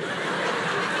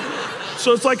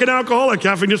 So it's like an alcoholic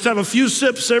having just have a few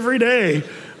sips every day.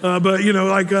 But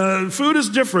food is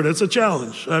different. It's a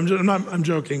challenge. I'm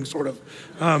joking, sort of.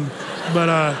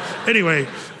 Anyway.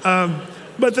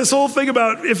 But this whole thing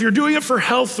about if you're doing it for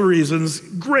health reasons,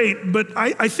 great. But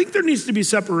I think there needs to be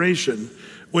separation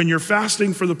when you're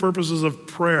fasting for the purposes of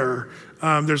prayer.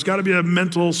 There's got to be a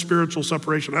mental, spiritual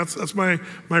separation. That's my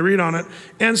read on it.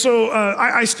 And so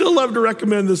I still love to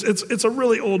recommend this. It's a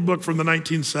really old book from the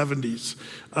 1970s.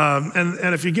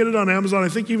 And if you get it on Amazon, I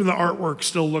think even the artwork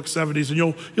still looks 70s, and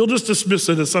you'll just dismiss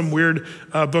it as some weird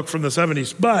book from the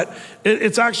 70s. But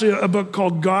it's actually a book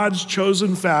called God's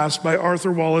Chosen Fast by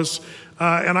Arthur Wallis.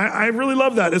 And I really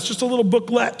love that. It's just a little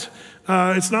booklet.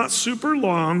 It's not super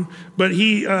long, but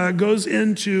he goes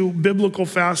into biblical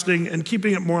fasting and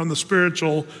keeping it more on the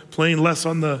spiritual plane, less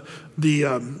on the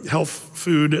health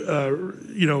food,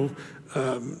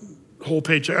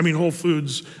 Whole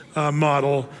Foods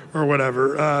model or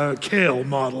whatever, kale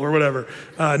model or whatever.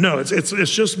 No,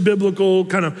 it's just biblical,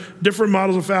 kind of different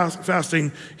models of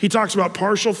fasting. He talks about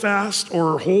partial fast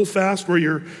or whole fast, where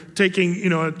you're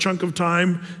taking a chunk of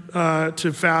time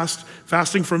to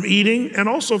fasting from eating, and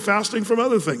also fasting from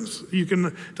other things.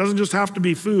 It doesn't just have to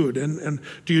be food. And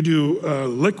do you do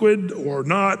liquid or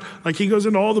not? Like, he goes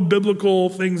into all the biblical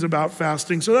things about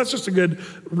fasting. So that's just a good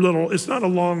little. It's not a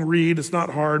long read. It's not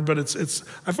hard, but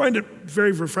I find it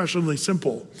very refreshingly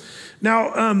simple.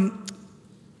 Now,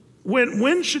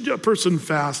 when should a person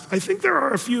fast? I think there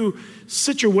are a few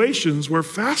situations where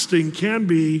fasting can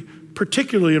be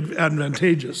particularly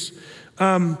advantageous.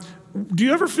 Do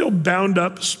you ever feel bound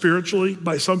up spiritually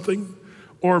by something,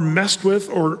 or messed with,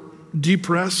 or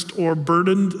depressed, or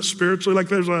burdened spiritually? Like,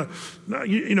 there's I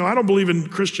don't believe in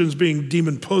Christians being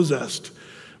demon possessed,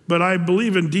 but I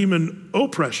believe in demon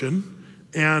oppression.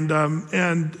 And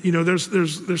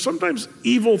there's sometimes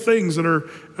evil things that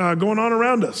are going on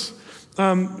around us.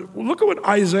 Look at what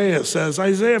Isaiah says.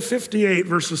 Isaiah 58,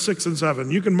 verses 6 and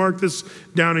 7. You can mark this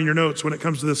down in your notes when it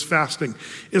comes to this fasting.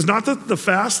 Is not that the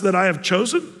fast that I have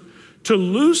chosen? To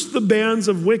loose the bands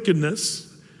of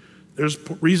wickedness. There's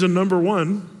reason number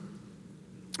one.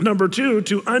 Number two,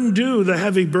 to undo the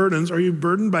heavy burdens. Are you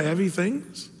burdened by heavy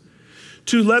things?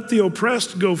 To let the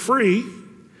oppressed go free,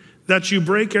 that you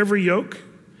break every yoke.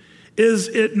 Is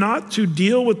it not to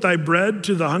deal with thy bread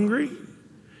to the hungry,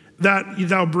 that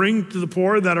thou bring to the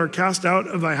poor that are cast out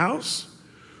of thy house?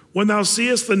 When thou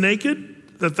seest the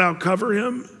naked, that thou cover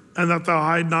him, and that thou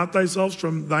hide not thyself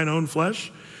from thine own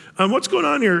flesh? What's going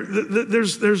on here?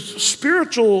 There's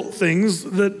spiritual things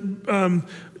that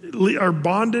are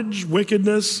bondage,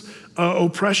 wickedness,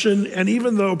 oppression, and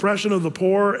even the oppression of the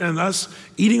poor, and us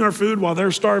eating our food while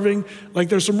they're starving. Like,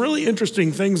 there's some really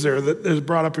interesting things there that is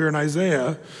brought up here in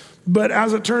Isaiah. But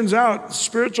as it turns out,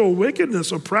 spiritual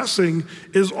wickedness, oppressing,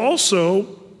 is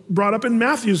also brought up in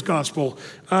Matthew's gospel.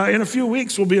 In a few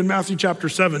weeks, we'll be in Matthew chapter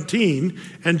 17,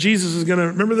 and Jesus is going to,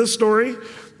 remember this story?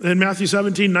 In Matthew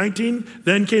 17:19,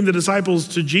 then came the disciples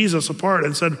to Jesus apart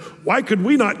and said, why could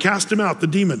we not cast him out, the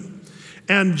demon?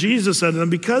 And Jesus said to them,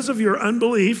 because of your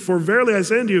unbelief, for verily I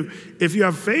say unto you, if you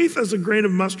have faith as a grain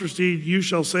of mustard seed, you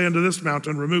shall say unto this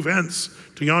mountain, remove hence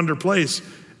to yonder place,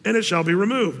 and it shall be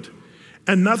removed.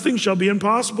 And nothing shall be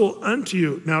impossible unto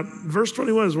you. Now, verse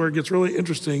 21 is where it gets really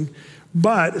interesting.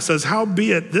 But it says,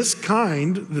 howbeit this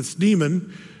kind, this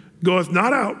demon, goeth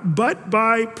not out, but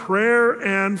by prayer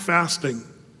and fasting.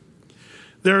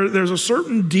 There's a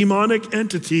certain demonic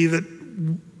entity that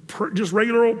just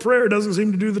regular old prayer doesn't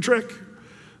seem to do the trick.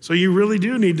 So you really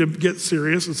do need to get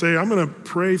serious and say, I'm going to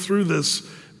pray through this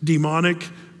demonic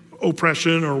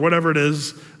oppression or whatever it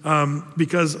is,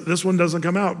 because this one doesn't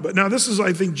come out. But now this is,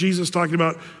 I think, Jesus talking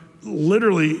about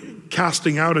literally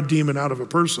casting out a demon out of a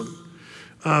person.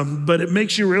 But it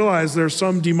makes you realize there's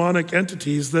some demonic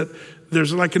entities that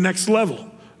there's like a next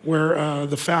level where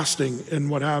the fasting and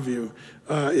what have you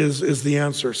is the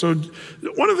answer. So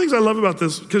one of the things I love about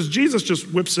this, because Jesus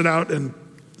just whips it out and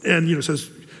says,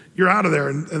 you're out of there,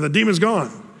 and the demon's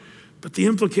gone. But the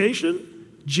implication,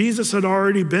 Jesus had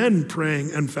already been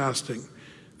praying and fasting.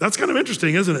 That's kind of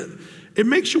interesting, isn't it? It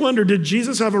makes you wonder, did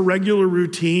Jesus have a regular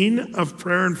routine of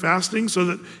prayer and fasting so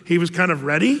that he was kind of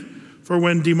ready for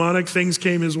when demonic things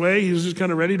came his way? He was just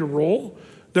kind of ready to roll.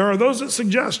 There are those that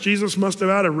suggest Jesus must have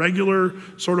had a regular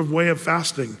sort of way of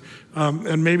fasting.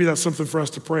 And maybe that's something for us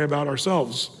to pray about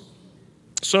ourselves.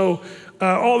 So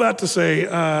all that to say,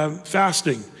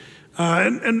 fasting.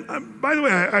 And by the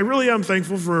way, I really am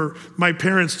thankful for my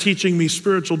parents teaching me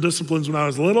spiritual disciplines when I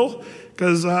was little,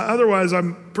 because otherwise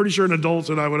I'm pretty sure an adult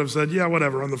and I would have said, yeah,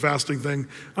 whatever, on the fasting thing.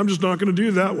 I'm just not going to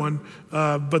do that one.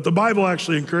 But the Bible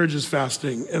actually encourages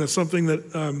fasting, and it's something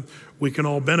that we can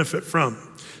all benefit from.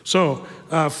 So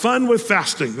fun with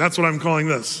fasting, that's what I'm calling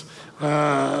this.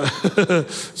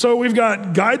 So we've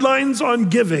got guidelines on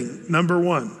giving, number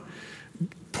 1.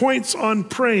 Points on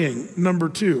praying, number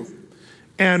 2.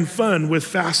 And fun with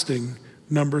fasting,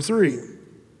 number 3.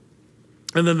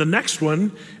 And then the next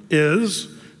one is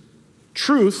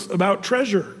truth about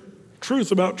treasure.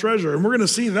 Truth about treasure. And we're going to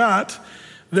see that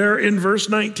there in verse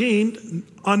 19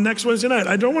 on next Wednesday night.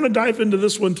 I don't want to dive into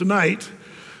this one tonight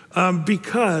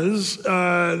because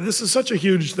this is such a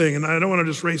huge thing, and I don't want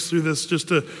to just race through this just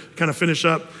to kind of finish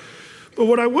up. But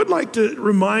what I would like to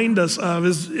remind us of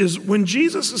is when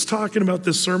Jesus is talking about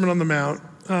this Sermon on the Mount,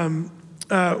 and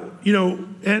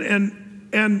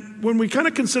when we kind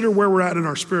of consider where we're at in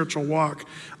our spiritual walk,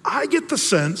 I get the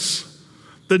sense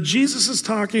that Jesus is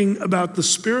talking about the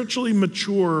spiritually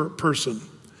mature person.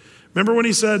 Remember when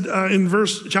he said in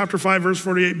chapter 5, verse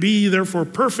 48, "Be ye therefore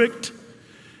perfect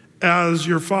as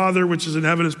your Father which is in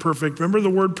heaven is perfect." Remember, the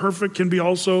word perfect can be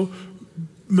also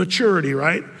maturity,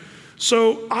 right?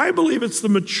 So I believe it's the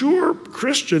mature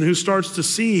Christian who starts to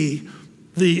see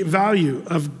the value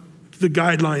of the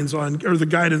guidelines on, or the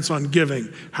guidance on giving.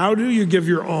 How do you give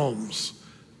your alms?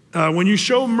 When you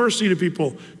show mercy to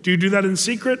people, do you do that in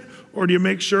secret, or do you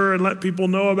make sure and let people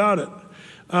know about it?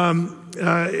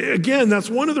 Again, that's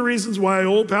one of the reasons why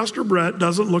old Pastor Brett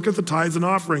doesn't look at the tithes and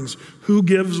offerings. Who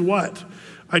gives what?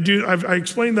 I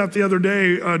explained that the other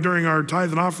day during our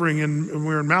tithe and offering, when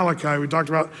we were in Malachi. We talked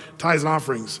about tithes and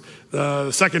offerings.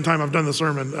 The second time I've done the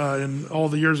sermon in all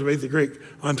the years of Athey Creek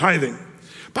on tithing.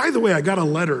 By the way, I got a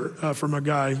letter from a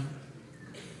guy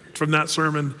from that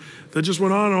sermon that just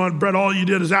went on and on. "Brett, all you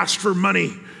did is ask for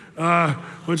money,"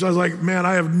 which I was like, man,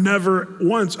 I have never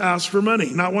once asked for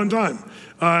money, not one time.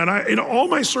 And all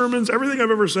my sermons, everything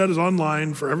I've ever said is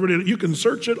online for everybody. You can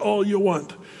search it all you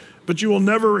want, but you will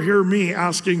never hear me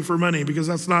asking for money because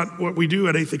that's not what we do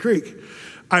at Athey Creek.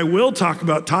 I will talk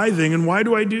about tithing, and why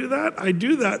do I do that? I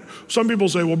do that. Some people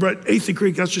say, well, Brett, Athey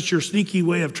Creek, that's just your sneaky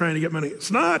way of trying to get money.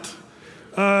 It's not.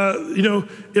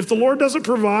 If the Lord doesn't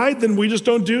provide, then we just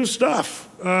don't do stuff.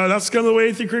 That's kind of the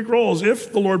way Athey Creek rolls.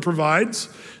 If the Lord provides,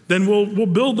 then we'll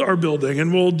build our building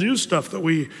and we'll do stuff that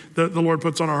the Lord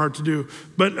puts on our heart to do.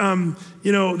 But,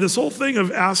 this whole thing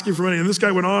of asking for money, and this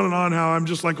guy went on and on how I'm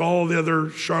just like all the other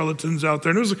charlatans out there.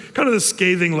 And it was kind of this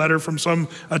scathing letter from some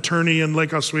attorney in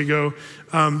Lake Oswego.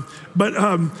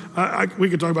 We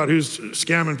could talk about who's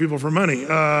scamming people for money,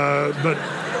 but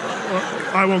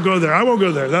I won't go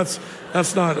there. That's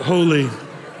not holy.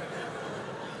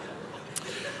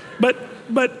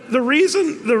 But the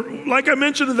reason, like I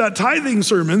mentioned in that tithing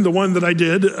sermon, the one that I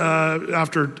did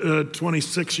after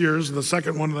 26 years, the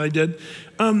second one that I did,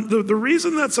 the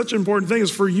reason that's such an important thing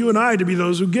is for you and I to be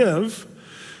those who give.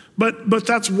 But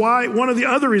that's why, one of the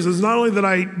other reasons, not only that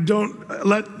I don't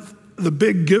let the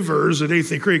big givers at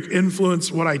Athey Creek influence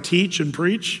what I teach and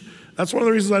preach, that's one of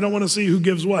the reasons I don't want to see who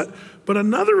gives what. But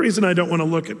another reason I don't want to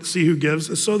look at see who gives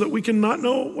is so that we can not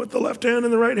know what the left hand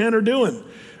and the right hand are doing.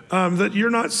 That you're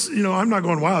not, I'm not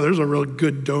going, wow, there's a real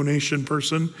good donation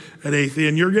person at Athey,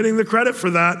 and you're getting the credit for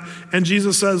that. And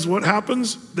Jesus says, what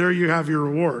happens? There you have your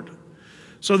reward.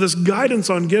 So this guidance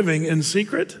on giving in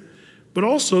secret, but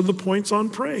also the points on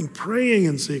praying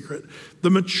in secret. The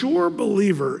mature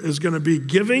believer is going to be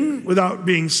giving without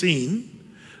being seen.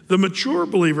 The mature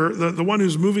believer, the one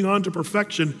who's moving on to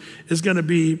perfection, is going to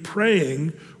be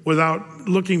praying without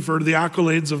looking for the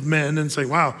accolades of men and saying,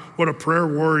 wow, what a prayer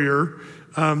warrior.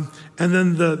 And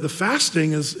then the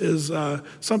fasting is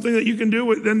something that you can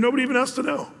do and nobody even has to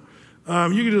know.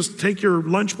 You can just take your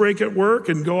lunch break at work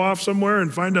and go off somewhere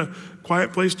and find a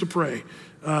quiet place to pray.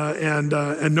 And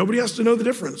nobody has to know the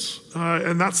difference.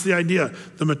 And that's the idea,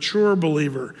 the mature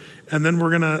believer. And then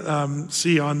we're going to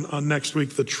see on next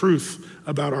week the truth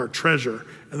about our treasure,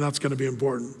 and that's going to be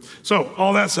important. So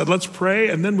all that said, let's pray,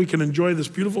 and then we can enjoy this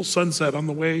beautiful sunset on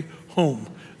the way home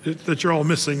that you're all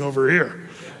missing over here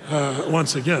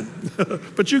once again.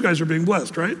 But you guys are being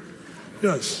blessed, right?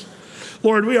 Yes.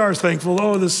 Lord, we are thankful.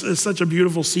 Oh, this is such a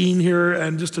beautiful scene here,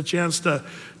 and just a chance to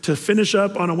finish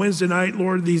up on a Wednesday night.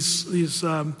 Lord,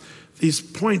 these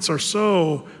points are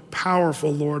so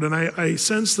powerful, Lord, and I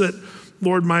sense that,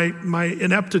 Lord, my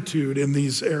ineptitude in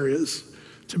these areas,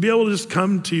 to be able to just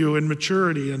come to you in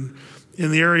maturity and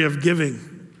in the area of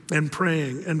giving and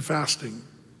praying and fasting.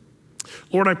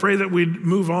 Lord, I pray that we'd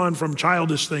move on from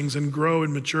childish things and grow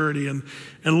in maturity and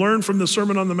learn from the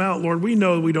Sermon on the Mount. Lord, we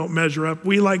know we don't measure up.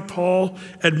 We, like Paul,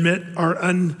 admit our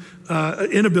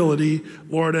inability,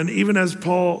 Lord. And even as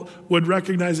Paul would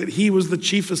recognize that he was the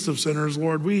chiefest of sinners,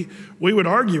 Lord, we would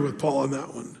argue with Paul on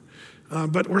that one.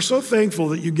 But we're so thankful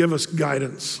that you give us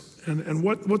guidance and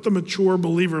what the mature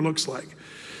believer looks like.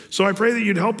 So I pray that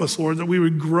you'd help us, Lord, that we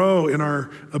would grow in our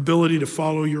ability to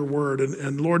follow your word.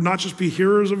 And Lord, not just be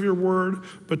hearers of your word,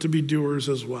 but to be doers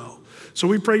as well. So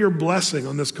we pray your blessing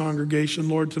on this congregation,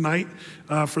 Lord, tonight.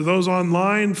 For those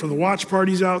online, for the watch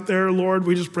parties out there, Lord,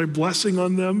 we just pray blessing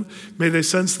on them. May they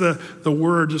sense the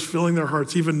word just filling their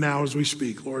hearts even now as we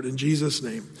speak, Lord. In Jesus'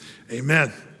 name,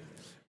 amen.